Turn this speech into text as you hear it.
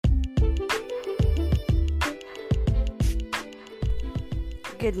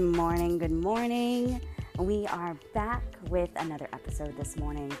Good morning, good morning. We are back with another episode this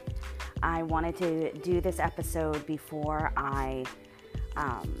morning. I wanted to do this episode before I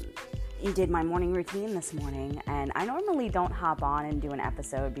did my morning routine this morning, and I normally don't hop on and do an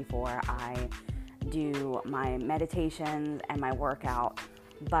episode before I do my meditations and my workout,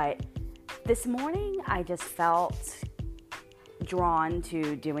 but this morning I just felt drawn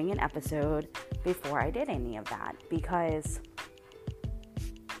to doing an episode before I did any of that because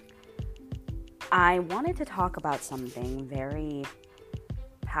I wanted to talk about something very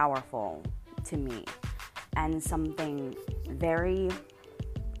powerful to me and something very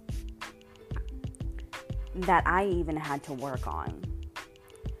that I even had to work on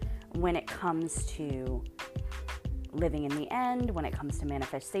when it comes to living in the end, when it comes to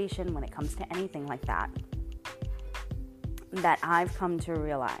manifestation, when it comes to anything like that I've come to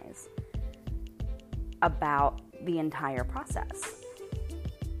realize about the entire process.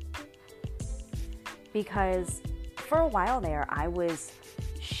 Because for a while there, I was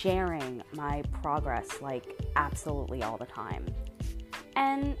sharing my progress like absolutely all the time.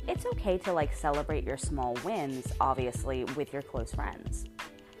 And it's okay to celebrate your small wins, obviously, with your close friends.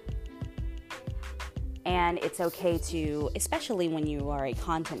 And it's okay to, especially when you are a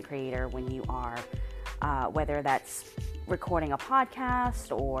content creator, when you are, whether that's recording a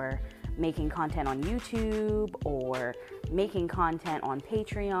podcast or making content on YouTube or making content on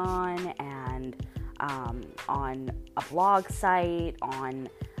Patreon and on a blog site, on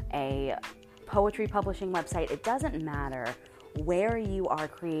a poetry publishing website. It doesn't matter where you are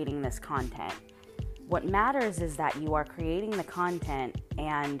creating this content. What matters is that you are creating the content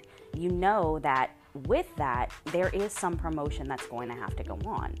and you know that with that, there is some promotion that's going to have to go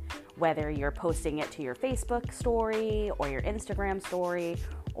on. Whether you're posting it to your Facebook story or your Instagram story,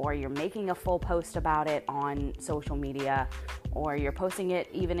 or you're making a full post about it on social media, or you're posting it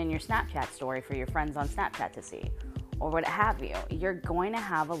even in your Snapchat story for your friends on Snapchat to see, or what have you, you're going to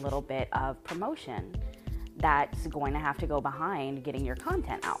have a little bit of promotion that's going to have to go behind getting your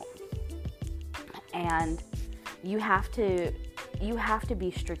content out. And you have to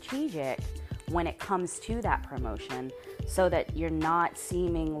be strategic when it comes to that promotion so that you're not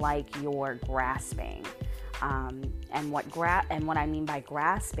seeming like you're grasping. And what I mean by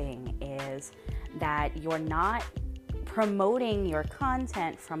grasping is that you're not promoting your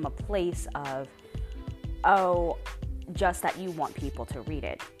content from a place of, just that you want people to read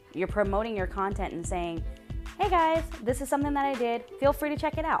it. You're promoting your content and saying, hey guys, this is something that I did. Feel free to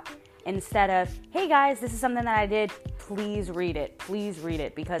check it out. Instead of, hey guys, this is something that I did. Please read it. Please read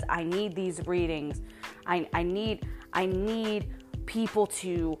it because I need these readings. I need people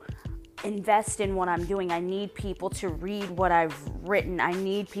to invest in what I'm doing. I need people to read what I've written. I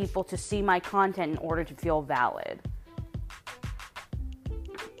need people to see my content in order to feel valid.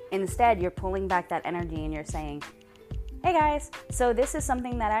 Instead, you're pulling back that energy and you're saying, hey guys, so this is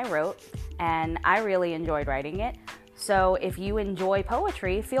something that I wrote and I really enjoyed writing it. So if you enjoy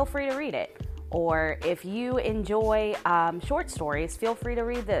poetry, feel free to read it. Or if you enjoy short stories, feel free to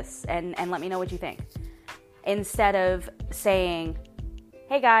read this and let me know what you think. Instead of saying,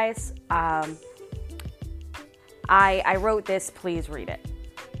 hey guys, I wrote this, please read it.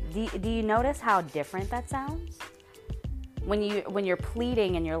 Do you notice how different that sounds? When you're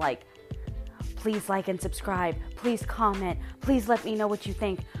pleading and you're like, please like and subscribe, please comment, please let me know what you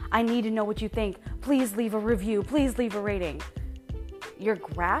think. I need to know what you think. Please leave a review, please leave a rating. You're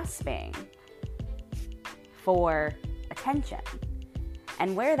grasping for attention.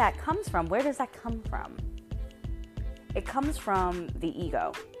 And where that comes from, where does that come from? It comes from the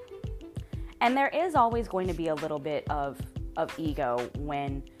ego. And there is always going to be a little bit of ego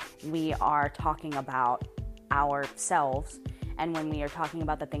when we are talking about ourselves and when we are talking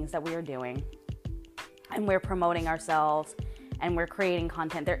about the things that we are doing and we're promoting ourselves and we're creating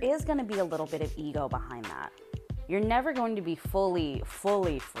content. There is going to be a little bit of ego behind that. You're never going to be fully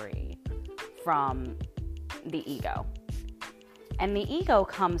free from the ego. And the ego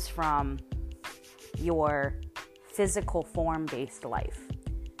comes from your physical form-based life.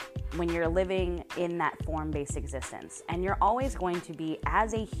 When you're living in that form-based existence. And you're always going to be,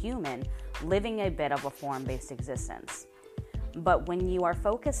 as a human, living a bit of a form-based existence. But when you are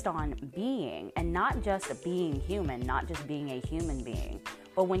focused on being, and not just being human, not just being a human being,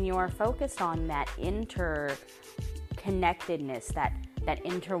 but when you are focused on that interconnectedness, that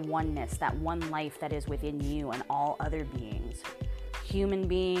inter-oneness, that one life that is within you and all other beings, human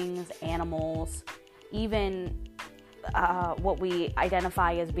beings, animals, even what we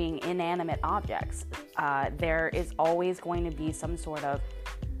identify as being inanimate objects, there is always going to be some sort of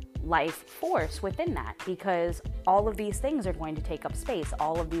life force within that, because all of these things are going to take up space.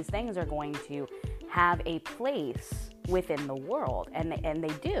 All of these things are going to have a place within the world, and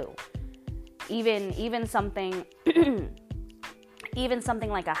they do. Even something even something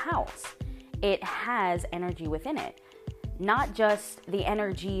like a house, it has energy within it. Not just the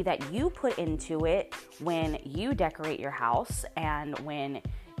energy that you put into it when you decorate your house and when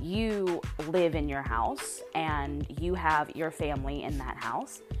you live in your house and you have your family in that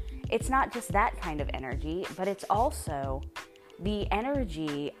house. It's not just that kind of energy, but it's also the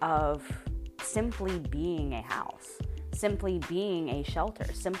energy of simply being a house, simply being a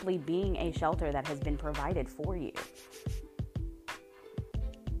shelter that has been provided for you.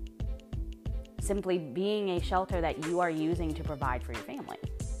 Simply being a shelter that you are using to provide for your family.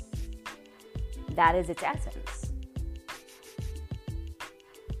 That is its essence.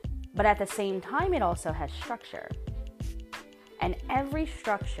 But at the same time, it also has structure. And every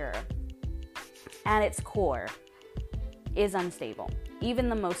structure at its core is unstable, even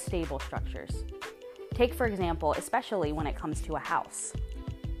the most stable structures. Take, for example, especially when it comes to a house.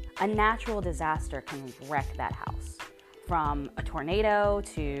 A natural disaster can wreck that house. From a tornado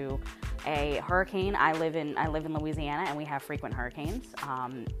to a hurricane. I live in Louisiana, and we have frequent hurricanes.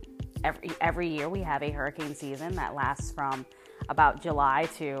 Every year we have a hurricane season that lasts from about July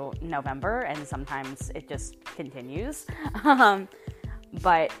to November, and sometimes it just continues. And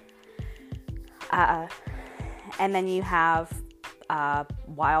then you have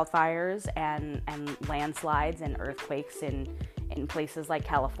wildfires and landslides and earthquakes in places like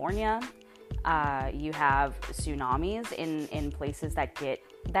California. You have tsunamis in places that get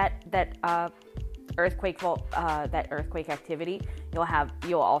that earthquake activity.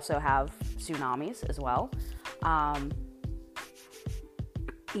 You'll also have tsunamis as well.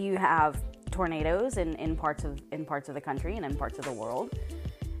 You have tornadoes in parts of the country and in parts of the world,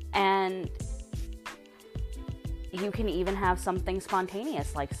 and you can even have something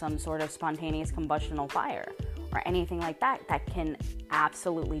spontaneous, like some sort of spontaneous combustional fire or anything like that can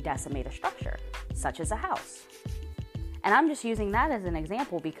absolutely decimate a structure, such as a house. And I'm just using that as an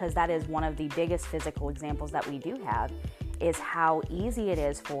example because that is one of the biggest physical examples that we do have, is how easy it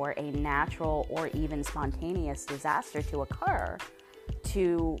is for a natural or even spontaneous disaster to occur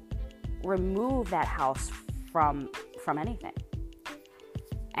to remove that house from anything.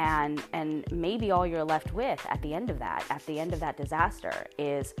 And maybe all you're left with at the end of that disaster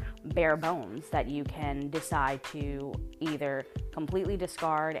is bare bones that you can decide to either completely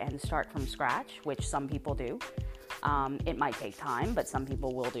discard and start from scratch, which some people do. It might take time, but some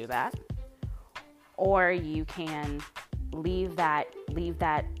people will do that. Or you can leave that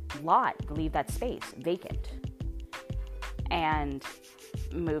space vacant and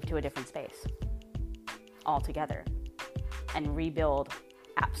move to a different space altogether and rebuild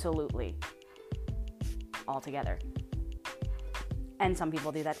absolutely altogether. And some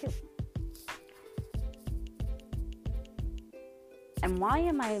people do that too. And why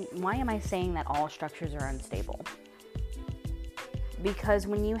am I saying that all structures are unstable? Because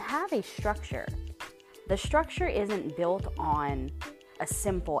when you have a structure, the structure isn't built on a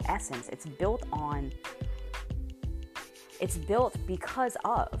simple essence. It's built because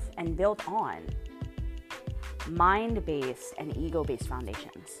of and built on mind-based and ego-based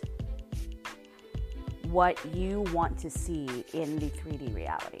foundations. What you want to see in the 3D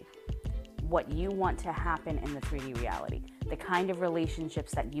reality. What you want to happen in the 3D reality. The kind of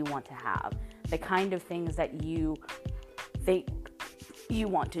relationships that you want to have. The kind of things that you think you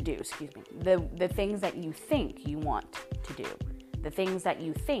want to do, the things that you think you want to do. The things that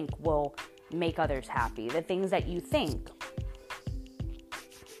you think will make others happy. The things that you think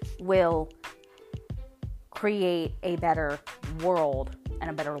will create a better world and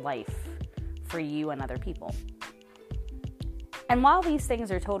a better life for you and other people. And while these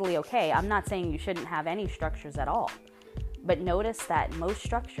things are totally okay, I'm not saying you shouldn't have any structures at all. But notice that most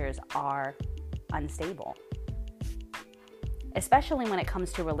structures are unstable, especially when it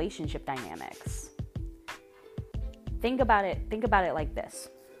comes to relationship dynamics. Think about it like this.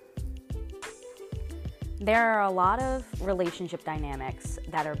 There are a lot of relationship dynamics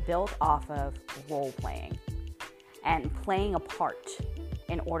that are built off of role playing and playing a part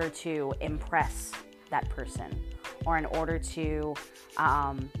in order to impress that person, or in order to,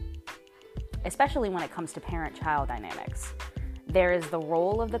 especially when it comes to parent-child dynamics. There is the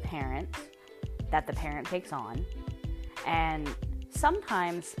role of the parent that the parent takes on, and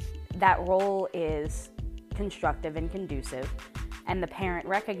sometimes that role is constructive and conducive, and the parent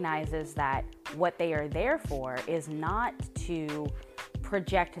recognizes that what they are there for is not to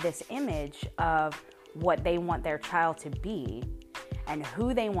project this image of what they want their child to be and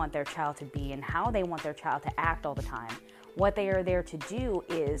who they want their child to be and how they want their child to act all the time. What they are there to do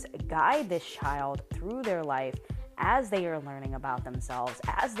is guide this child through their life as they are learning about themselves,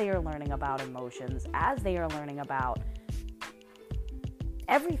 as they are learning about emotions, as they are learning about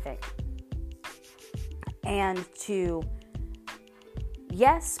everything. And to,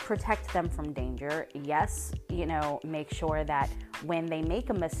 yes, protect them from danger. Yes, make sure that when they make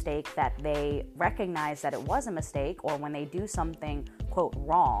a mistake that they recognize that it was a mistake, or when they do something, quote,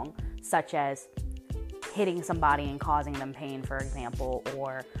 wrong, such as hitting somebody and causing them pain, for example,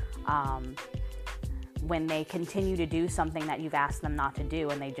 or when they continue to do something that you've asked them not to do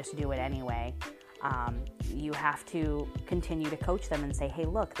and they just do it anyway. You have to continue to coach them and say, hey,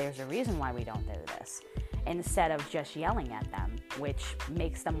 look, there's a reason why we don't do this, instead of just yelling at them, which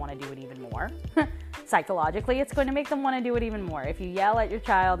makes them want to do it even more. Psychologically, it's going to make them want to do it even more. If you yell at your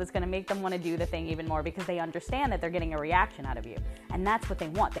child, it's going to make them want to do the thing even more, because they understand that they're getting a reaction out of you. And that's what they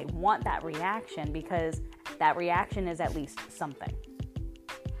want. They want that reaction, because that reaction is at least something.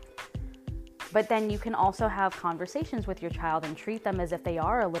 But then you can also have conversations with your child and treat them as if they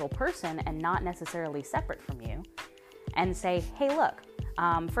are a little person and not necessarily separate from you, and say, hey, look,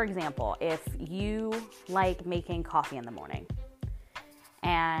 for example, if you like making coffee in the morning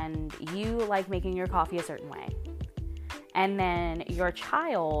and you like making your coffee a certain way, and then your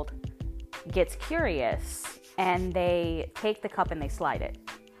child gets curious and they take the cup and they slide it,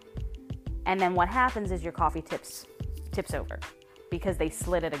 and then what happens is your coffee tips over because they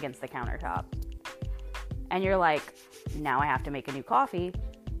slid it against the countertop. And you're like, now I have to make a new coffee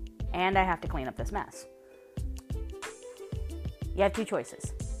and I have to clean up this mess. You have two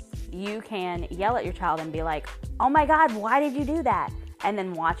choices. You can yell at your child and be like, oh my God, why did you do that? And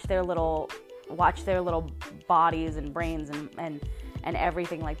then watch their little bodies and brains and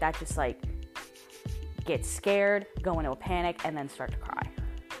everything like that just like get scared, go into a panic, and then start to cry.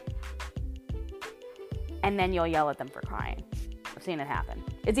 And then you'll yell at them for crying. I've seen it happen.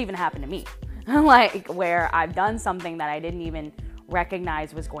 It's even happened to me. Like, where I've done something that I didn't even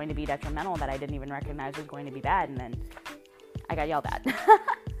recognize was going to be detrimental, that I didn't even recognize was going to be bad, and then I got yelled at.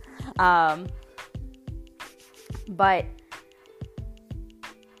 But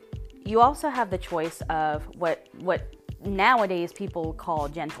you also have the choice of what nowadays people call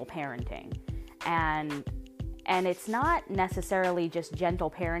gentle parenting. And it's not necessarily just gentle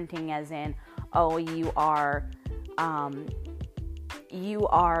parenting as in, oh, you are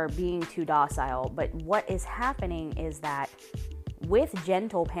being too docile. But what is happening is that with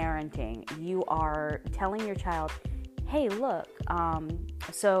gentle parenting, you are telling your child, hey, look,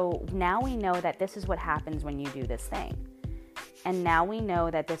 so now we know that this is what happens when you do this thing. And now we know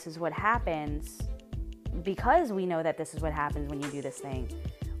that this is what happens because we know that this is what happens when you do this thing.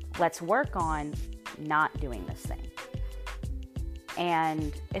 Let's work on not doing this thing.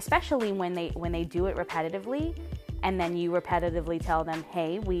 And especially when they do it repetitively, and then you repetitively tell them,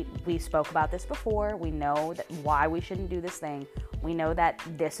 hey, we spoke about this before. We know that why we shouldn't do this thing. We know that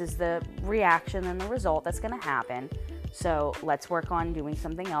this is the reaction and the result that's going to happen. So let's work on doing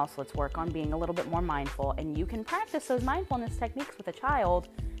something else. Let's work on being a little bit more mindful. And you can practice those mindfulness techniques with a child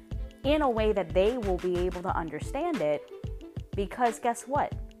in a way that they will be able to understand it. Because guess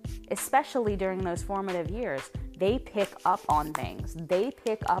what? Especially during those formative years, they pick up on things. They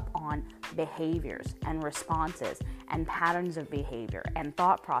pick up on behaviors and responses and patterns of behavior and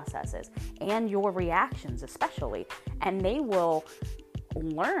thought processes and your reactions especially. And they will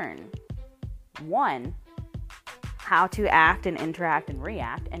learn, one, how to act and interact and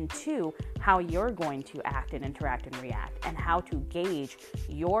react, and two, how you're going to act and interact and react, and how to gauge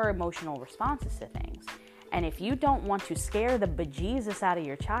your emotional responses to things. And if you don't want to scare the bejesus out of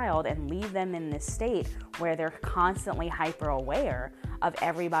your child and leave them in this state where they're constantly hyper aware of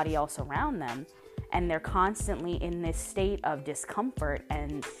everybody else around them, and they're constantly in this state of discomfort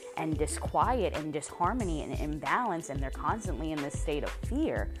and disquiet and disharmony and imbalance, and they're constantly in this state of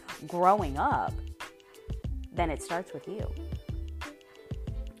fear growing up, then it starts with you.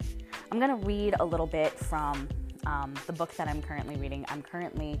 I'm going to read a little bit from the book that I'm currently reading.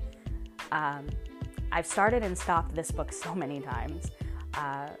 I've started and stopped this book so many times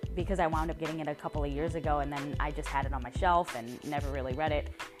because I wound up getting it a couple of years ago, and then I just had it on my shelf and never really read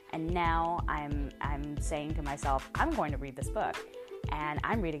it. And now I'm saying to myself, I'm going to read this book, and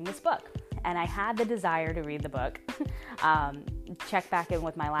I'm reading this book. And I had the desire to read the book. Check back in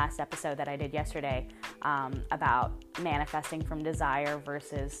with my last episode that I did yesterday about manifesting from desire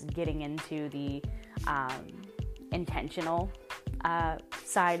versus getting into the intentional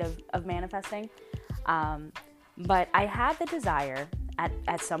side of manifesting. But I had the desire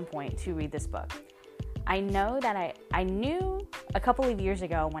at some point to read this book. I know that I knew a couple of years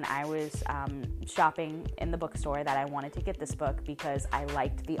ago when I was shopping in the bookstore that I wanted to get this book because I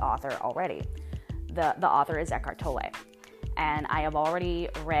liked the author already. The author is Eckhart Tolle. And I have already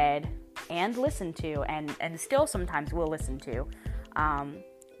read and listened to, and still sometimes will listen to,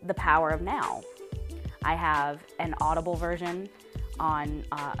 The Power of Now. I have an Audible version on,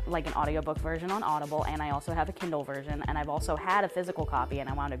 like an audiobook version on Audible, and I also have a Kindle version, and I've also had a physical copy, and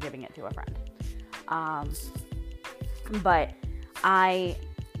I wound up giving it to a friend. But I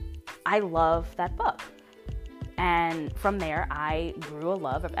love that book. And from there, I grew a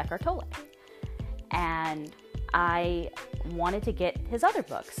love of Eckhart Tolle. And I wanted to get his other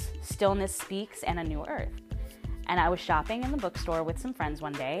books, Stillness Speaks and A New Earth. And I was shopping in the bookstore with some friends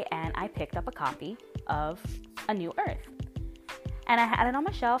one day, and I picked up a copy of A New Earth. And I had it on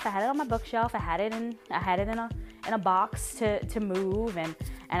my shelf, I had it on my bookshelf, I had it in a box to move, and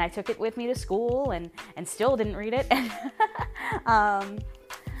I took it with me to school and still didn't read it.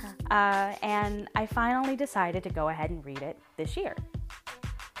 And I finally decided to go ahead and read it this year.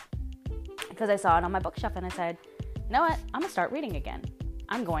 Because I saw it on my bookshelf and I said, you know what, I'm going to start reading again.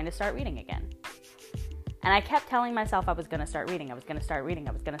 I'm going to start reading again. And I kept telling myself I was going to start reading.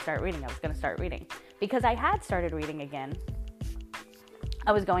 Because I had started reading again.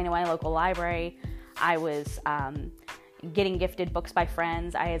 I was going to my local library. I was getting gifted books by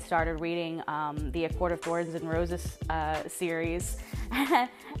friends. I had started reading the A Court of Thorns and Roses series.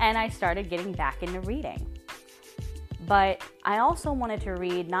 And I started getting back into reading. But I also wanted to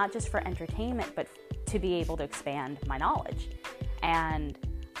read not just for entertainment, but to be able to expand my knowledge. And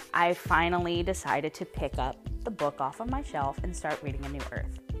I finally decided to pick up the book off of my shelf and start reading A New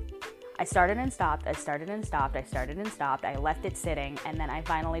Earth. I started and stopped. I left it sitting, and then I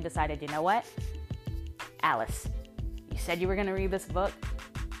finally decided, you know what? Alice, you said you were going to read this book.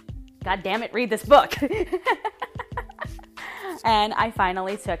 God damn it, read this book. And I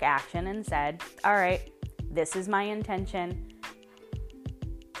finally took action and said, all right, this is my intention.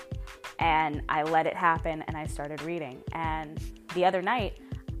 And I let it happen, and I started reading. And the other night,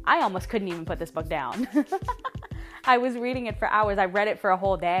 I almost couldn't even put this book down. I was reading it for hours. I read it for a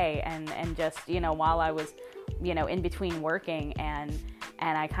whole day, and just, while I was, in between working, and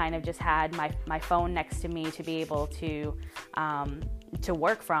I kind of just had my phone next to me to be able to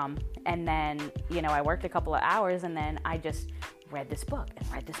work from. And then, I worked a couple of hours, and then I just read this book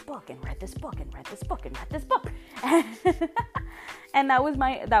and read this book and read this book and read this book and read this book. And that was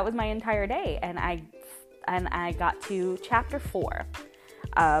my entire day. And I got to chapter 4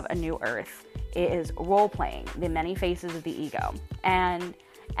 of A New Earth. It is role-playing, the many faces of the ego. And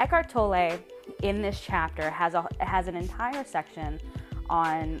Eckhart Tolle, in this chapter, has an entire section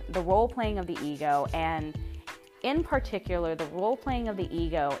on the role-playing of the ego, and in particular, the role-playing of the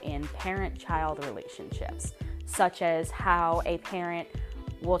ego in parent-child relationships, such as how a parent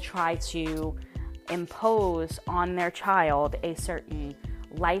will try to impose on their child a certain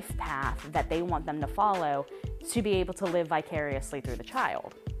life path that they want them to follow to be able to live vicariously through the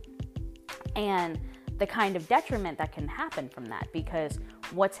child. And the kind of detriment that can happen from that, because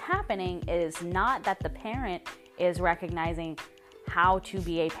what's happening is not that the parent is recognizing how to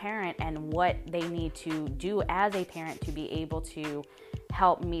be a parent and what they need to do as a parent to be able to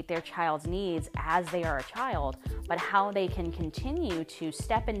help meet their child's needs as they are a child, but how they can continue to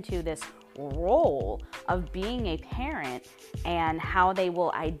step into this role of being a parent and how they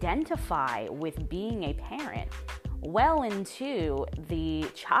will identify with being a parent well into the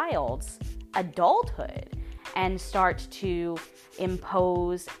child's adulthood and start to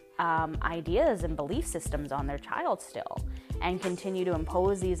impose ideas and belief systems on their child still, and continue to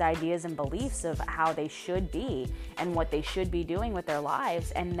impose these ideas and beliefs of how they should be and what they should be doing with their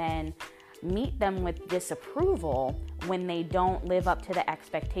lives, and then meet them with disapproval when they don't live up to the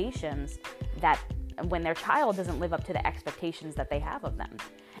expectations when their child doesn't live up to the expectations that they have of them.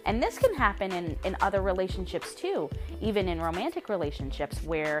 And this can happen in other relationships too, even in romantic relationships,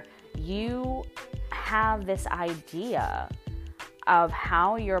 where you have this idea of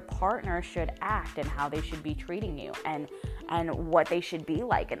how your partner should act and how they should be treating you and what they should be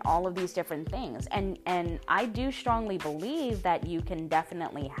like and all of these different things. And I do strongly believe that you can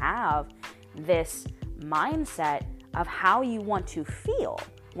definitely have this mindset of how you want to feel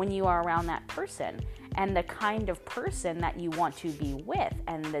when you are around that person, and the kind of person that you want to be with,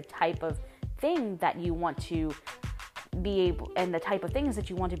 and the type of thing that you want to be able, and the type of things that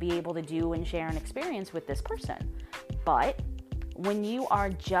you want to be able to do and share and experience with this person. But when you are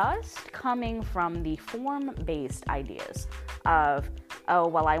just coming from the form-based ideas of, oh,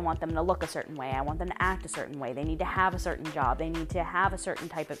 well, I want them to look a certain way, I want them to act a certain way, they need to have a certain job, they need to have a certain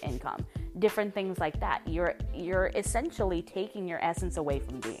type of income, different things like that, you're essentially taking your essence away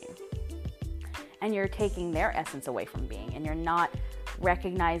from being. And you're taking their essence away from being, and you're not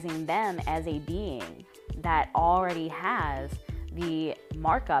recognizing them as a being that already has the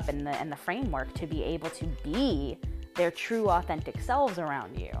markup and the framework to be able to be their true authentic selves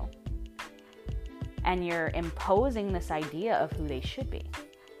around you. And you're imposing this idea of who they should be.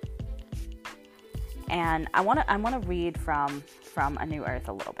 And I want to read from A New Earth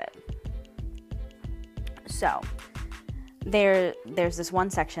a little bit. So there's this one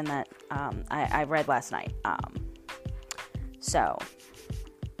section that I read last night. So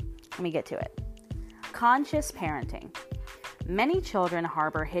let me get to it. Conscious parenting. Many children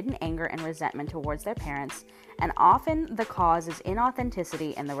harbor hidden anger and resentment towards their parents, and often the cause is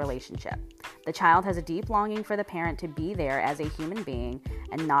inauthenticity in the relationship. The child has a deep longing for the parent to be there as a human being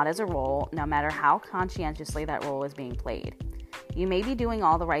and not as a role, no matter how conscientiously that role is being played. You may be doing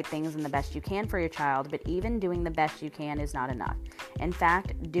all the right things and the best you can for your child, but even doing the best you can is not enough. In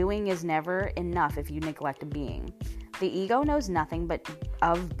fact, doing is never enough if you neglect being. The ego knows nothing but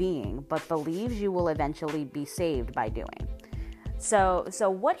of being, but believes you will eventually be saved by doing. So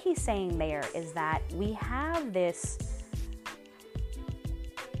what he's saying there is that we have this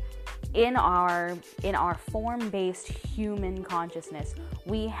in our form-based human consciousness,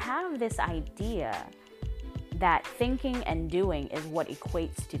 we have this idea that thinking and doing is what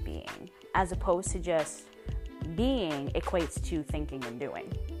equates to being, as opposed to just being equates to thinking and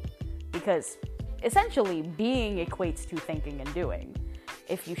doing. Because essentially, being equates to thinking and doing.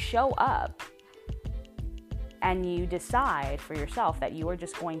 If you show up and you decide for yourself that you are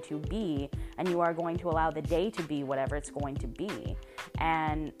just going to be, and you are going to allow the day to be whatever it's going to be,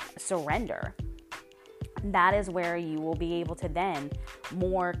 and surrender, that is where you will be able to then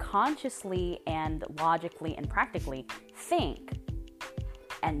more consciously and logically and practically think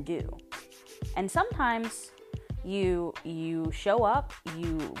and do. And sometimes you show up,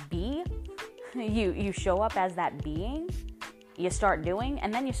 you show up as that being, you start doing,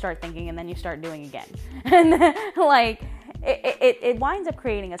 and then you start thinking, and then you start doing again. And like, it winds up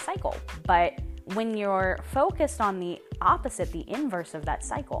creating a cycle. But when you're focused on the opposite, the inverse of that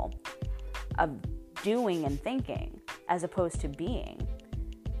cycle of doing and thinking as opposed to being,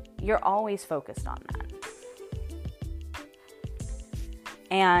 you're always focused on that.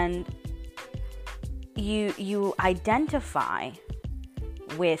 And you identify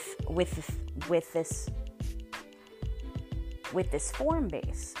with this form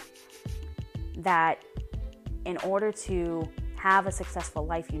base that in order to have a successful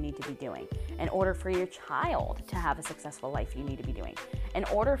life, you need to be doing. In order for your child to have a successful life, you need to be doing. In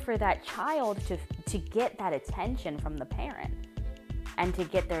order for that child to get that attention from the parent and to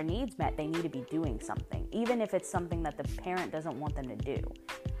get their needs met, they need to be doing something, even if it's something that the parent doesn't want them to do.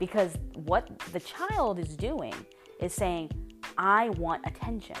 Because what the child is doing is saying, I want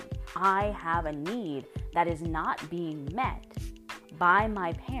attention. I have a need that is not being met by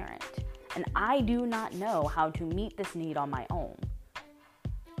my parent, and I do not know how to meet this need on my own.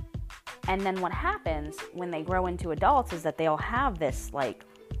 And then what happens when they grow into adults is that they'll have this like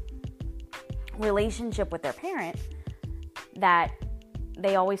relationship with their parent that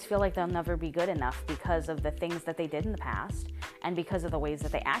they always feel like they'll never be good enough because of the things that they did in the past, and because of the ways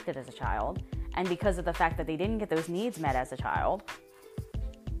that they acted as a child, and because of the fact that they didn't get those needs met as a child.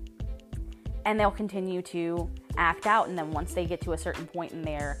 And they'll continue to act out, and then once they get to a certain point in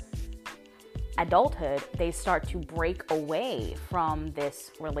their adulthood, they start to break away from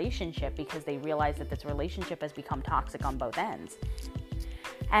this relationship because they realize that this relationship has become toxic on both ends.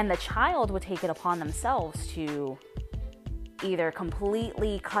 And the child would take it upon themselves to either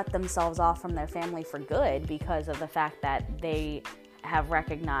completely cut themselves off from their family for good because of the fact that they have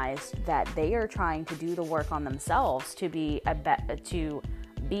recognized that they are trying to do the work on themselves to be a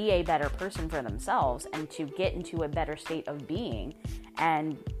better person for themselves and to get into a better state of being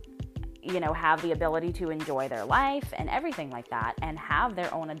and, you know, have the ability to enjoy their life and everything like that and have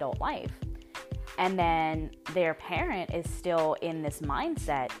their own adult life. And then their parent is still in this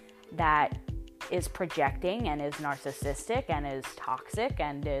mindset that is projecting and is narcissistic and is toxic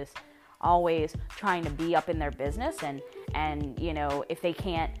and is always trying to be up in their business and you know, if they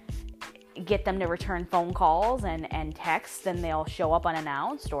can't get them to return phone calls and texts, then they'll show up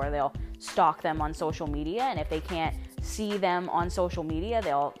unannounced, or they'll stalk them on social media, and if they can't see them on social media,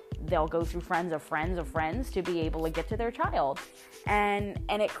 they'll go through friends of friends of friends to be able to get to their child, and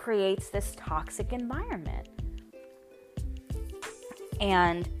it creates this toxic environment.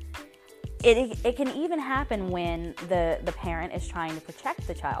 And it can even happen when the parent is trying to protect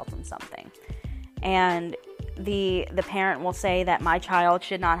the child from something. And the parent will say that my child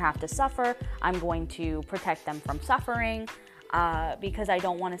should not have to suffer. I'm going to protect them from suffering because I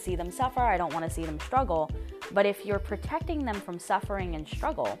don't want to see them suffer. I don't want to see them struggle. But if you're protecting them from suffering and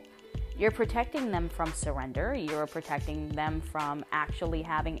struggle, you're protecting them from surrender. You're protecting them from actually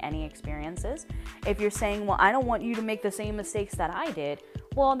having any experiences. If you're saying, well, I don't want you to make the same mistakes that I did,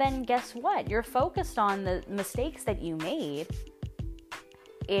 well, then guess what? You're focused on the mistakes that you made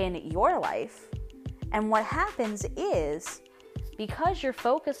in your life. And what happens is, because you're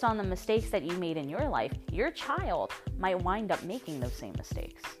focused on the mistakes that you made in your life, your child might wind up making those same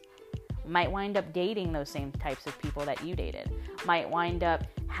mistakes. Might wind up dating those same types of people that you dated. Might wind up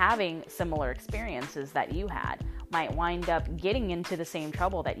having similar experiences that you had. Might wind up getting into the same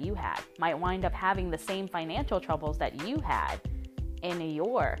trouble that you had. Might wind up having the same financial troubles that you had in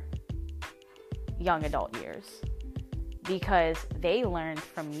your young adult years. Because they learned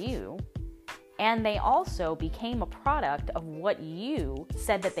from you, and they also became a product of what you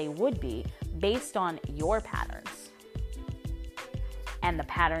said that they would be based on your patterns and the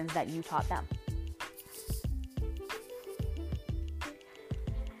patterns that you taught them.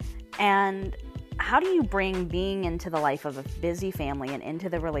 And how do you bring being into the life of a busy family and into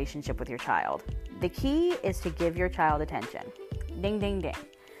the relationship with your child? The key is to give your child attention. Ding, ding, ding.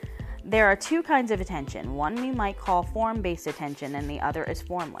 There are two kinds of attention. One we might call form-based attention, and the other is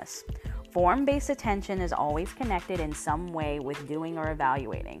formless. Form-based attention is always connected in some way with doing or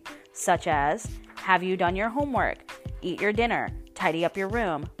evaluating, such as, have you done your homework? Eat your dinner, tidy up your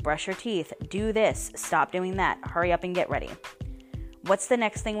room, brush your teeth, do this, stop doing that, hurry up and get ready. What's the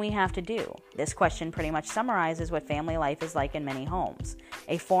next thing we have to do? This question pretty much summarizes what family life is like in many homes.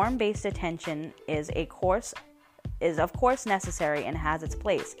 A form-based attention is of course necessary and has its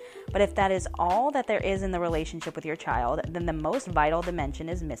place. But if that is all that there is in the relationship with your child, then the most vital dimension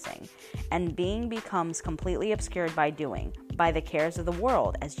is missing, and being becomes completely obscured by doing, by the cares of the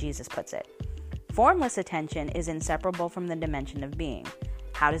world, as Jesus puts it. Formless attention is inseparable from the dimension of being.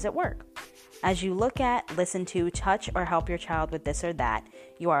 How does it work? As you look at, listen to, touch, or help your child with this or that,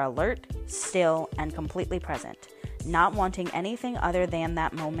 you are alert, still, and completely present, not wanting anything other than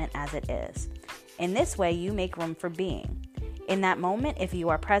that moment as it is. In this way, you make room for being. In that moment, if you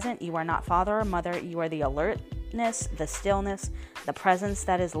are present, you are not father or mother, you are the alertness, the stillness, the presence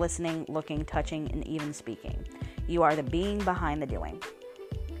that is listening, looking, touching, and even speaking. You are the being behind the doing.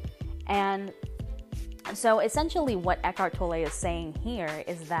 And so essentially what Eckhart Tolle is saying here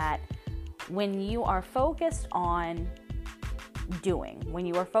is that when you are focused on doing, when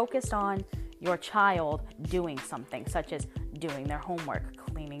you are focused on your child doing something, such as doing their homework,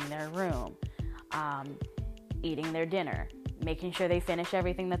 cleaning their room, eating their dinner, making sure they finish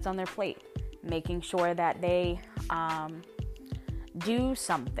everything that's on their plate, making sure that they do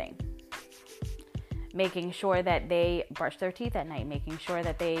something, making sure that they brush their teeth at night, making sure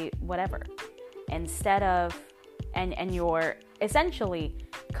that they whatever, instead of, and you're essentially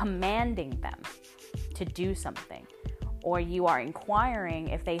commanding them to do something, or you are inquiring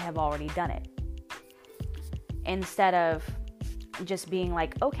if they have already done it, instead of just being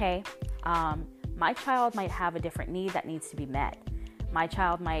like, okay, my child might have a different need that needs to be met. My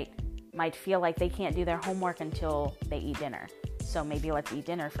child might feel like they can't do their homework until they eat dinner. So maybe let's eat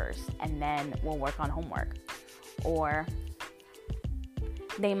dinner first and then we'll work on homework. Or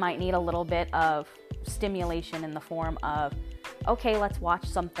they might need a little bit of stimulation in the form of, okay, let's watch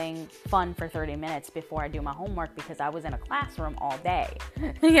something fun for 30 minutes before I do my homework because I was in a classroom all day,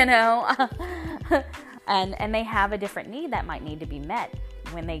 you know? And they have a different need that might need to be met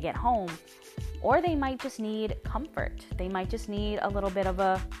when they get home. Or they might just need comfort. They might just need a little bit of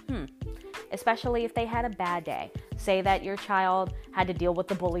a, especially if they had a bad day. Say that your child had to deal with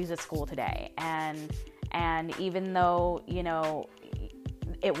the bullies at school today. And even though, you know,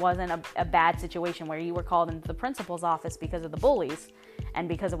 it wasn't a bad situation where you were called into the principal's office because of the bullies and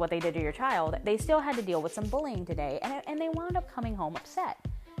because of what they did to your child, they still had to deal with some bullying today. And they wound up coming home upset.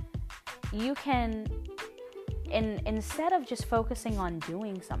 You can, instead of just focusing on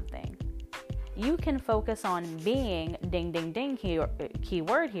doing something, you can focus on being, ding, ding, ding, key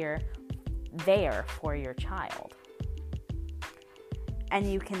word here, there for your child.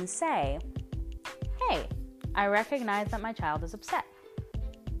 And you can say, hey, I recognize that my child is upset.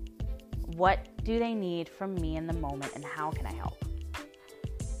 What do they need from me in the moment, and how can I help?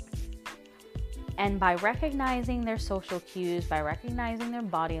 And by recognizing their social cues, by recognizing their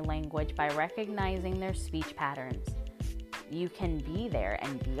body language, by recognizing their speech patterns, you can be there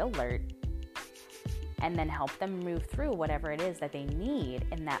and be alert and then help them move through whatever it is that they need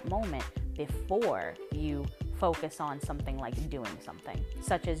in that moment before you focus on something like doing something,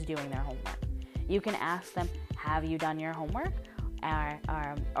 such as doing their homework. You can ask them, have you done your homework?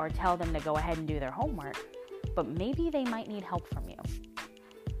 Or tell them to go ahead and do their homework, but maybe they might need help from you.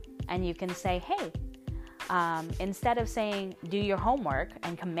 And you can say, hey, instead of saying, do your homework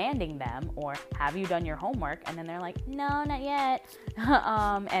and commanding them, or have you done your homework? And then they're like, no, not yet.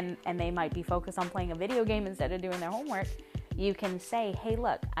 And they might be focused on playing a video game instead of doing their homework. You can say, hey,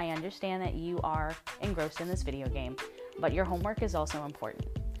 look, I understand that you are engrossed in this video game, but your homework is also important.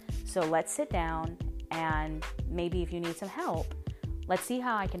 So let's sit down, and maybe if you need some help, let's see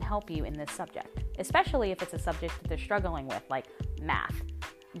how I can help you in this subject, especially if it's a subject that they're struggling with, like math.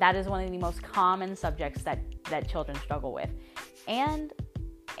 That is one of the most common subjects that children struggle with. And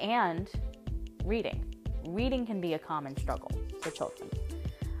reading. Reading can be a common struggle for children.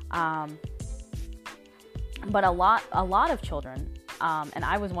 But a lot of children, and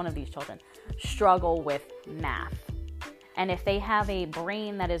I was one of these children, struggle with math. And if they have a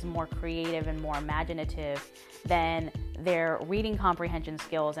brain that is more creative and more imaginative, then their reading comprehension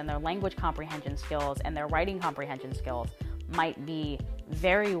skills and their language comprehension skills and their writing comprehension skills might be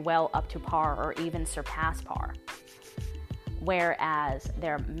very well up to par or even surpass par. Whereas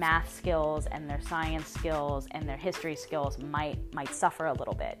their math skills and their science skills and their history skills might suffer a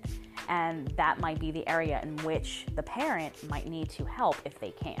little bit. And that might be the area in which the parent might need to help if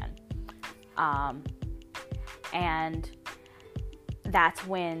they can. And that's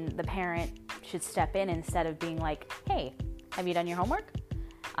when the parent should step in instead of being like, hey, have you done your homework?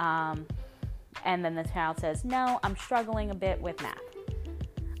 And then the child says, no, I'm struggling a bit with math.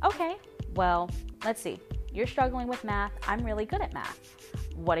 Okay, well, let's see. You're struggling with math. I'm really good at math.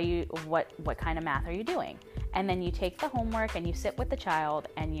 What kind of math are you doing? And then you take the homework and you sit with the child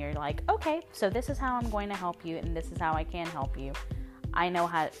and you're like, okay, so this is how I'm going to help you and this is how I can help you. I know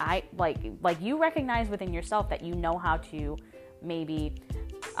how, like you recognize within yourself that you know how to maybe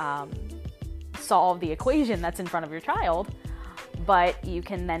solve the equation that's in front of your child, but you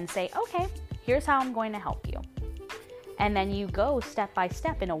can then say, okay, here's how I'm going to help you. And then you go step by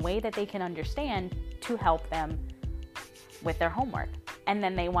step in a way that they can understand to help them with their homework. And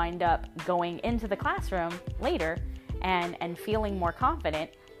then they wind up going into the classroom later and feeling more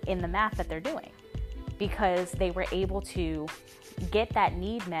confident in the math that they're doing because they were able to get that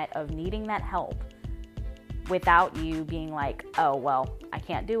need met of needing that help without you being like, oh, well, I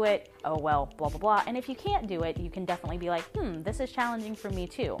can't do it. Oh, well, blah, blah, blah. And if you can't do it, you can definitely be like, this is challenging for me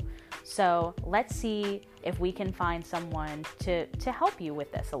too. So let's see if we can find someone to help you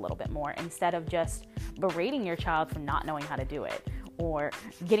with this a little bit more instead of just berating your child for not knowing how to do it or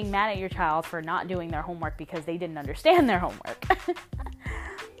getting mad at your child for not doing their homework because they didn't understand their homework.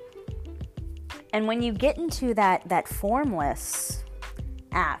 And when you get into that formless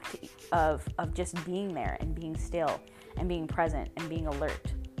act of just being there and being still and being present and being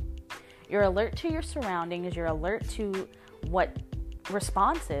alert, you're alert to your surroundings, you're alert to what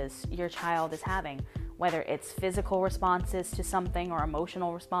responses your child is having, whether it's physical responses to something or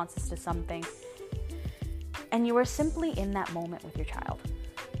emotional responses to something, and you are simply in that moment with your child.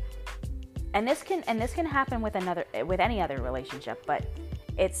 And this can happen with any other relationship, but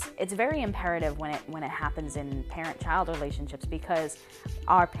it's very imperative when it happens in parent-child relationships, because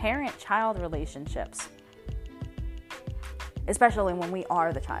our parent-child relationships, especially when we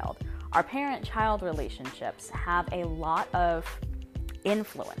are the child, our parent-child relationships have a lot of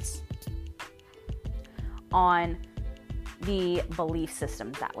influence on the belief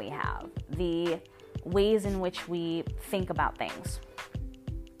systems that we have, the ways in which we think about things,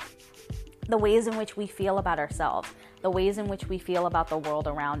 the ways in which we feel about ourselves, the ways in which we feel about the world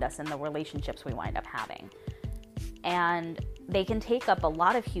around us and the relationships we wind up having. And they can take up a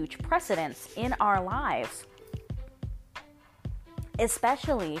lot of huge precedence in our lives,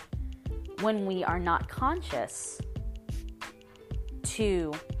 especially when we are not conscious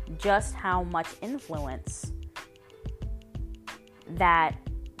to just how much influence that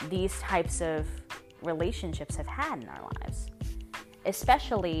these types of relationships have had in our lives,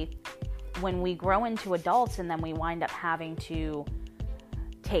 especially when we grow into adults and then we wind up having to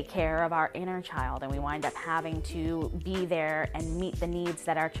take care of our inner child and we wind up having to be there and meet the needs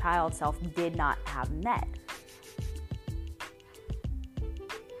that our child self did not have met.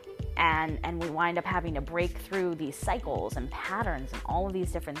 And we wind up having to break through these cycles and patterns and all of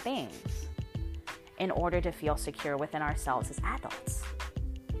these different things in order to feel secure within ourselves as adults.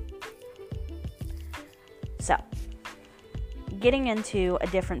 So, getting into a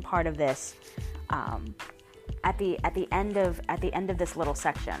different part of this, at the end of this little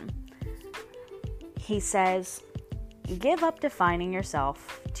section, he says, give up defining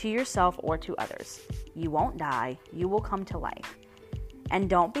yourself to yourself or to others. You won't die. You will come to life. And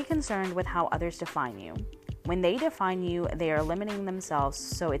don't be concerned with how others define you. When they define you, they are limiting themselves,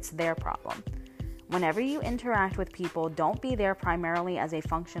 so it's their problem. Whenever you interact with people, don't be there primarily as a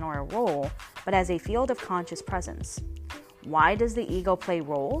function or a role, but as a field of conscious presence. Why does the ego play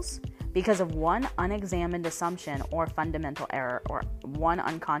roles? Because of one unexamined assumption or fundamental error or one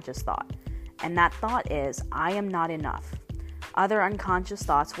unconscious thought. And that thought is, I am not enough. Other unconscious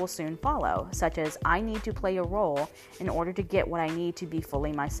thoughts will soon follow, such as, I need to play a role in order to get what I need to be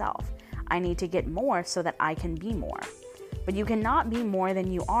fully myself. I need to get more so that I can be more. But you cannot be more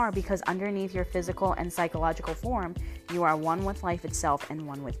than you are, because underneath your physical and psychological form, you are one with life itself and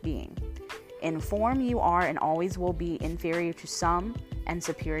one with being. In form, you are and always will be inferior to some and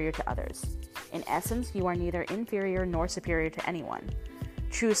superior to others. In essence, you are neither inferior nor superior to anyone.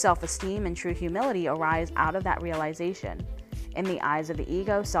 True self-esteem and true humility arise out of that realization. In the eyes of the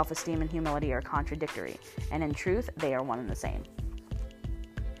ego, self-esteem and humility are contradictory, and in truth, they are one and the same.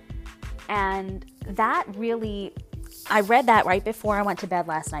 And that really, I read that right before I went to bed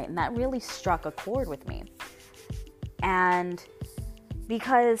last night, and that really struck a chord with me. And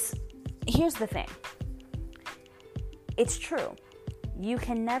because here's the thing. It's true. You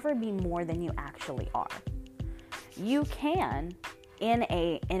can never be more than you actually are. You can, in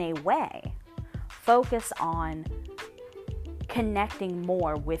a way, focus on connecting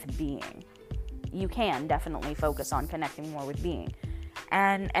more with being. You can definitely focus on connecting more with being.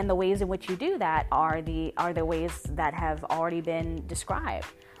 And the ways in which you do that are the ways that have already been described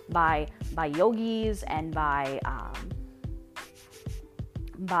by yogis and by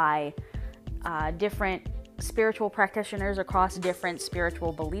different spiritual practitioners across different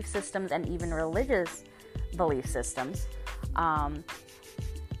spiritual belief systems and even religious belief systems.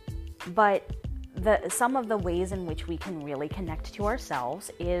 But some of the ways in which we can really connect to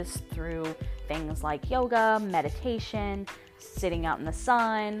ourselves is through things like yoga, meditation, sitting out in the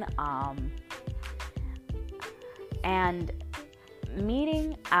sun, and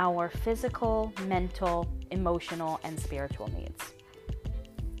meeting our physical, mental, emotional, and spiritual needs.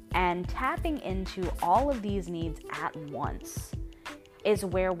 And tapping into all of these needs at once is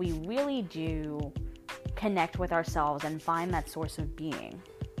where we really do connect with ourselves and find that source of being.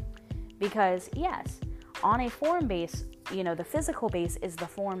 Because yes, on a form base, the physical base is the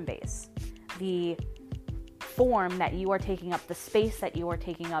form base. The form that you are taking up, the space that you are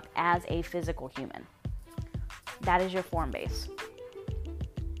taking up as a physical human. That is your form base.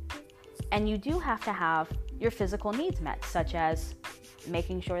 And you do have to have your physical needs met, such as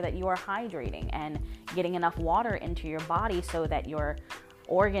making sure that you are hydrating and getting enough water into your body so that your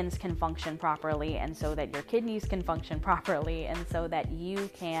organs can function properly, and so that your kidneys can function properly, and so that you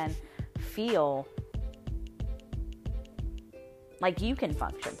can feel like you can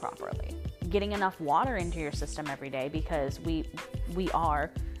function properly. Getting enough water into your system every day, because we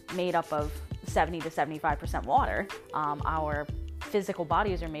are made up of 70 to 75% water. Our physical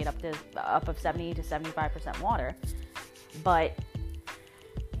bodies are made up of 70 to 75% water. But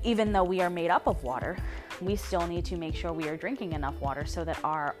even though we are made up of water, we still need to make sure we are drinking enough water so that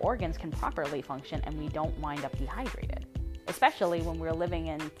our organs can properly function and we don't wind up dehydrated, especially when we're living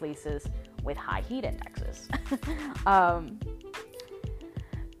in places with high heat indexes.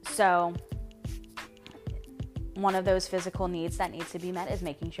 So one of those physical needs that needs to be met is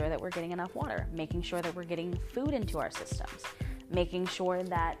making sure that we're getting enough water, making sure that we're getting food into our systems, making sure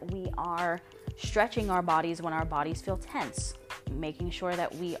that we are stretching our bodies when our bodies feel tense, making sure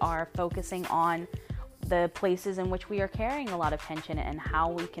that we are focusing on the places in which we are carrying a lot of tension and how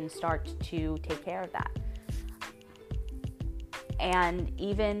we can start to take care of that. And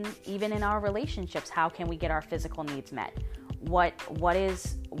even in our relationships, how can we get our physical needs met? What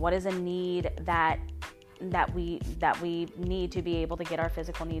is a need that we need to be able to get our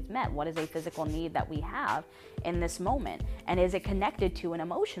physical needs met? What is a physical need that we have in this moment? And is it connected to an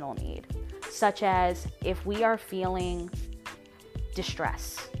emotional need? Such as if we are feeling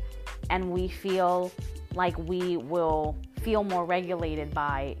distress and we feel like we will feel more regulated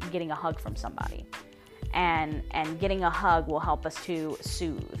by getting a hug from somebody. And getting a hug will help us to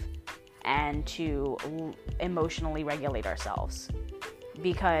soothe and to emotionally regulate ourselves.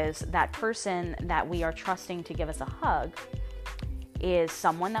 Because that person that we are trusting to give us a hug is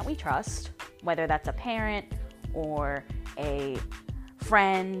someone that we trust, whether that's a parent or a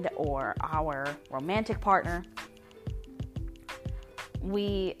friend or our romantic partner.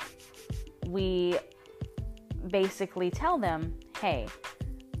 We basically tell them, hey,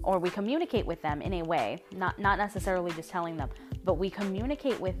 or we communicate with them in a way, not necessarily just telling them, but we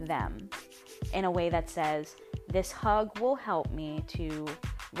communicate with them in a way that says, this hug will help me to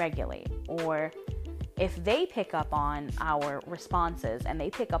regulate. Or if they pick up on our responses and they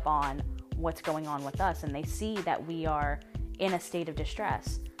pick up on what's going on with us and they see that we are in a state of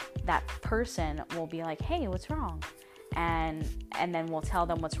distress, that person will be like, hey, what's wrong? And then we'll tell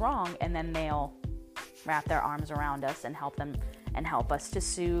them what's wrong, and then they'll wrap their arms around us and help us to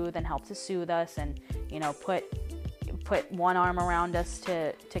soothe us, and put one arm around us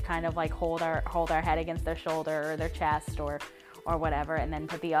to kind of like hold our head against their shoulder or their chest or whatever, and then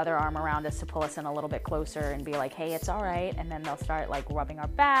put the other arm around us to pull us in a little bit closer and be like, hey, it's all right. And then they'll start like rubbing our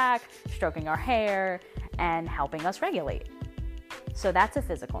back, stroking our hair, and helping us regulate. So that's a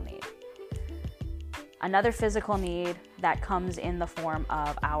physical need. Another physical need that comes in the form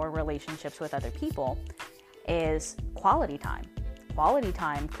of our relationships with other people is quality time. Quality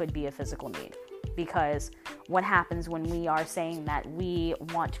time could be a physical need, because what happens when we are saying that we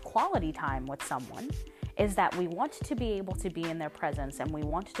want quality time with someone is that we want to be able to be in their presence, and we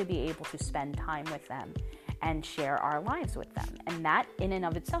want to be able to spend time with them and share our lives with them. And that in and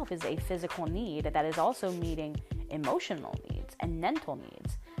of itself is a physical need that is also meeting emotional needs and mental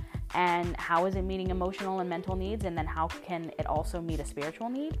needs. And how is it meeting emotional and mental needs? And then how can it also meet a spiritual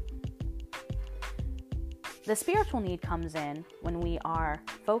need? The spiritual need comes in when we are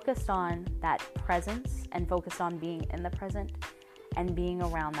focused on that presence and focused on being in the present and being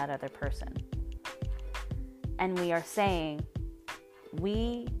around that other person. And we are saying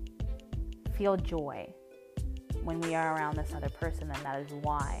we feel joy when we are around this other person, and that is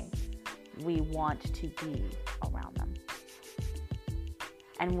why we want to be around them.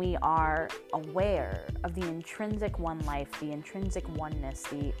 And we are aware of the intrinsic one life, the intrinsic oneness,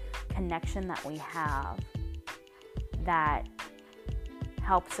 the connection that we have that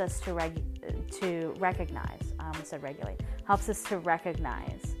helps us to recognize, I almost said regulate, helps us to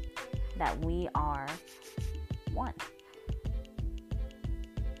recognize that we are one.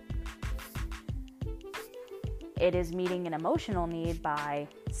 It is meeting an emotional need by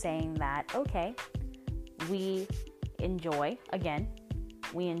saying that, okay, we enjoy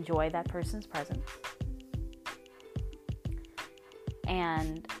that person's presence.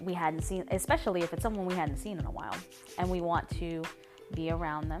 And we hadn't seen, especially if it's someone we hadn't seen in a while, and we want to be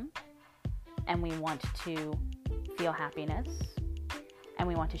around them, and we want to feel happiness, and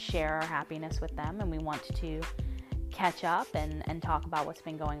we want to share our happiness with them, and we want to catch up and talk about what's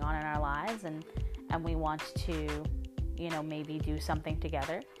been going on in our lives, and we want to, maybe do something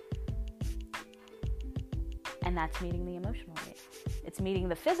together. And that's meeting the emotional need. It's meeting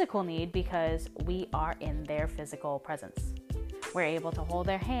the physical need because we are in their physical presence. We're able to hold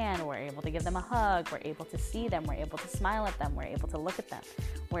their hand, we're able to give them a hug, we're able to see them, we're able to smile at them, we're able to look at them,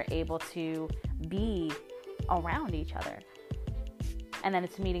 we're able to be around each other. And then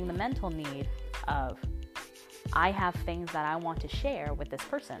it's meeting the mental need of, I have things that I want to share with this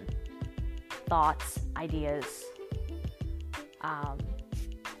person, thoughts, ideas,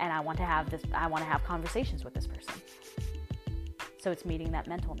 and I want to have conversations with this person. So it's meeting that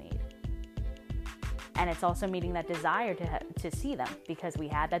mental need. And it's also meeting that desire to see them, because we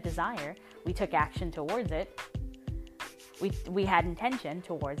had that desire. We took action towards it. We had intention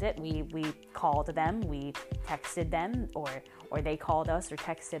towards it. We called them, we texted them, or they called us or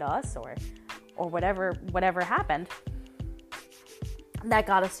texted us, or whatever happened. That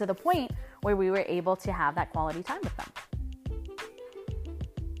got us to the point where we were able to have that quality time with them.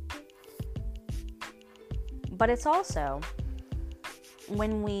 But it's also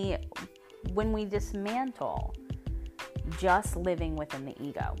when we dismantle just living within the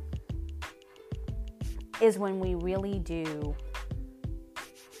ego is when we really do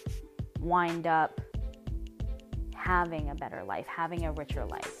wind up having a better life, having a richer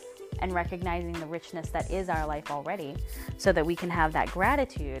life, and recognizing the richness that is our life already, so that we can have that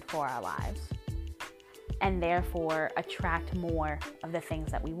gratitude for our lives and therefore attract more of the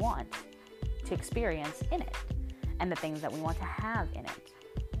things that we want to experience in it and the things that we want to have in it.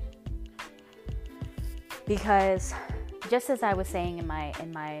 Because just as I was saying in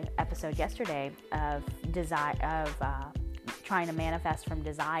my episode yesterday of trying to manifest from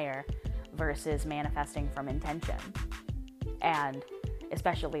desire versus manifesting from intention, and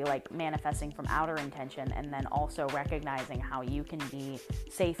especially like manifesting from outer intention, and then also recognizing how you can be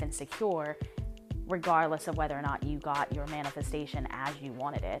safe and secure regardless of whether or not you got your manifestation as you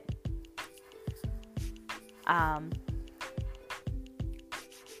wanted it.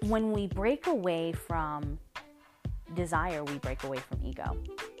 When we break away from desire, we break away from ego.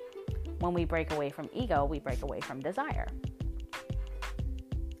 When we break away from ego, we break away from desire.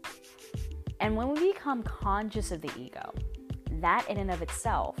 And when we become conscious of the ego, that in and of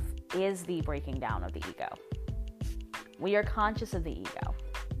itself is the breaking down of the ego. We are conscious of the ego.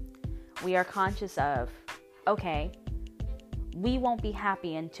 We are conscious of, okay, we won't be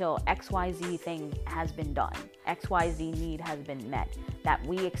happy until XYZ thing has been done. XYZ need has been met that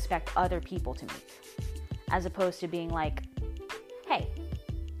we expect other people to meet. As opposed to being like, hey,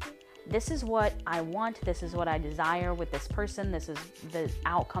 this is what I want. This is what I desire with this person. This is the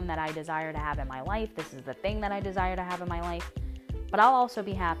outcome that I desire to have in my life. This is the thing that I desire to have in my life. But I'll also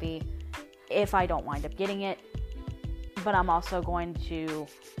be happy if I don't wind up getting it. But I'm also going to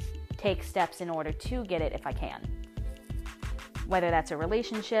take steps in order to get it if I can. Whether that's a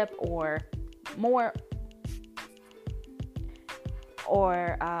relationship or more,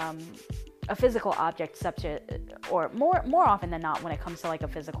 or a physical object, such as, or more often than not, when it comes to like a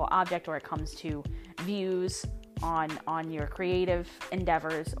physical object, or it comes to views on your creative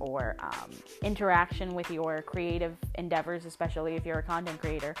endeavors, or interaction with your creative endeavors, especially if you're a content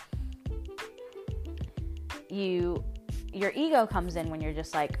creator, your ego comes in when you're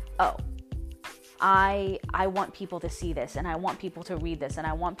just like, oh, I want people to see this, and I want people to read this, and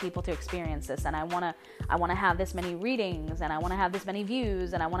I want people to experience this, and I want to have this many readings, and I want to have this many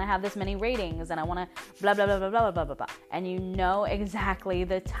views, and I want to have this many ratings, and I want to blah blah blah blah blah blah blah blah. And you know exactly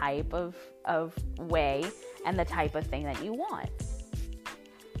the type of way and the type of thing that you want.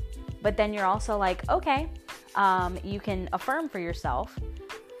 But then you're also like, okay, you can affirm for yourself,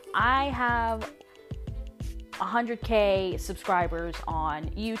 I have 100K subscribers on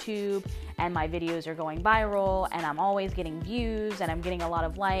YouTube, and my videos are going viral, and I'm always getting views, and I'm getting a lot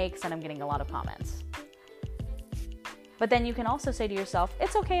of likes, and I'm getting a lot of comments. But then you can also say to yourself,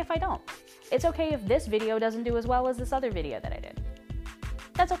 it's okay if I don't. It's okay if this video doesn't do as well as this other video that I did.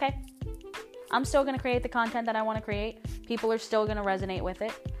 That's okay. I'm still going to create the content that I want to create. People are still going to resonate with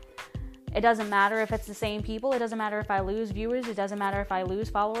it. It doesn't matter if it's the same people. It doesn't matter if I lose viewers. It doesn't matter if I lose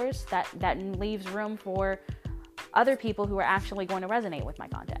followers. That leaves room for other people who are actually going to resonate with my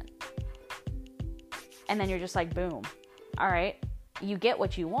content. And then you're just like, boom. All right. You get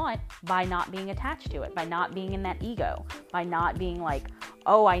what you want by not being attached to it, by not being in that ego, by not being like,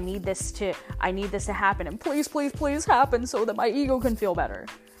 oh, I need this to happen, and please, please, please happen so that my ego can feel better.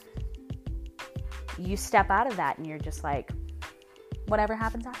 You step out of that and you're just like, whatever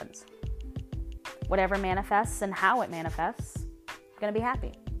happens, happens. Whatever manifests and how it manifests, I'm going to be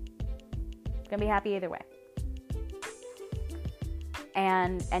happy. I'm going to be happy either way.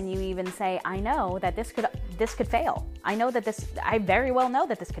 And you even say, I know that this could fail. I very well know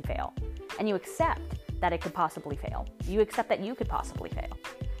that this could fail. And you accept that it could possibly fail. You accept that you could possibly fail.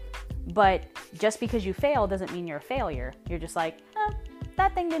 But just because you fail doesn't mean you're a failure. You're just like,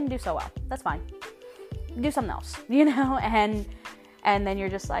 that thing didn't do so well. That's fine. Do something else, and then you're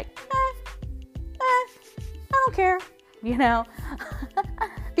just like, I don't care,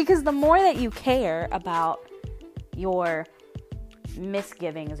 because the more that you care about your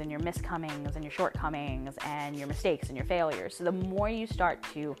misgivings and your miscomings and your shortcomings and your mistakes and your failures, so the more you start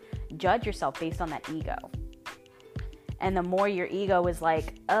to judge yourself based on that ego, and the more your ego is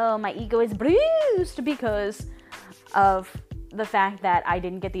like, oh, my ego is bruised because of the fact that I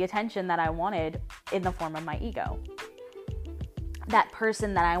didn't get the attention that I wanted in the form of my ego. That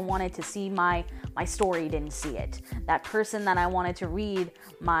person that I wanted to see my story didn't see it. That person that I wanted to read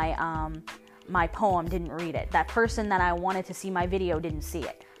my poem didn't read it. That person that I wanted to see my video didn't see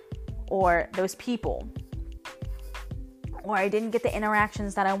it. Or those people. Or I didn't get the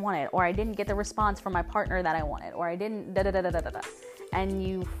interactions that I wanted. Or I didn't get the response from my partner that I wanted. Or I didn't da-da-da-da-da-da. And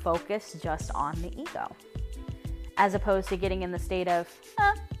you focus just on the ego. As opposed to getting in the state of,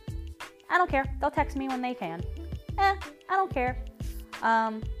 I don't care. They'll text me when they can. I don't care.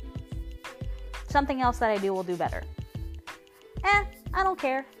 Something else that I do will do better. I don't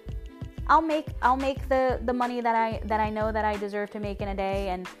care. I'll make the money that I know that I deserve to make in a day,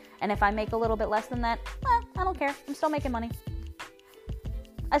 and if I make a little bit less than that, I don't care. I'm still making money.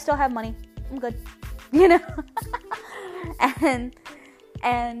 I still have money. I'm good.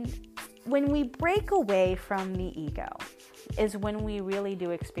 And when we break away from the ego is when we really do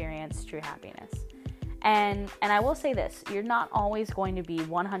experience true happiness. And I will say this, you're not always going to be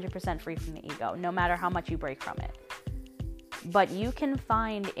 100% free from the ego, no matter how much you break from it. But you can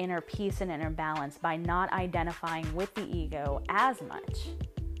find inner peace and inner balance by not identifying with the ego as much.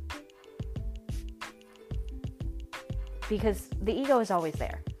 Because the ego is always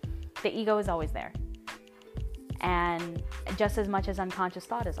there. The ego is always there. And just as much as unconscious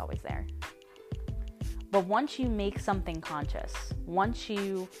thought is always there. But once you make something conscious, once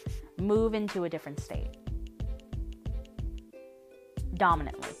you move into a different state,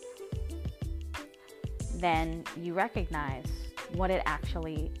 dominantly, then you recognize what it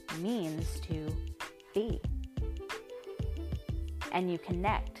actually means to be. And you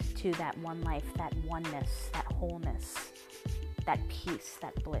connect to that one life, that oneness, that wholeness, that peace,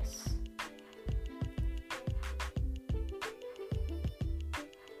 that bliss.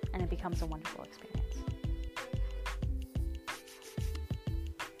 And it becomes a wonderful experience.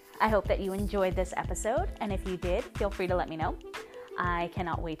 I hope that you enjoyed this episode, and if you did, feel free to let me know. I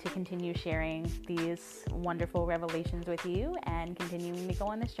cannot wait to continue sharing these wonderful revelations with you and continuing to go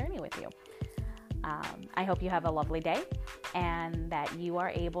on this journey with you. I hope you have a lovely day and that you are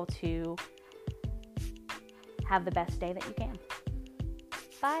able to have the best day that you can.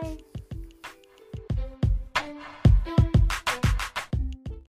 Bye.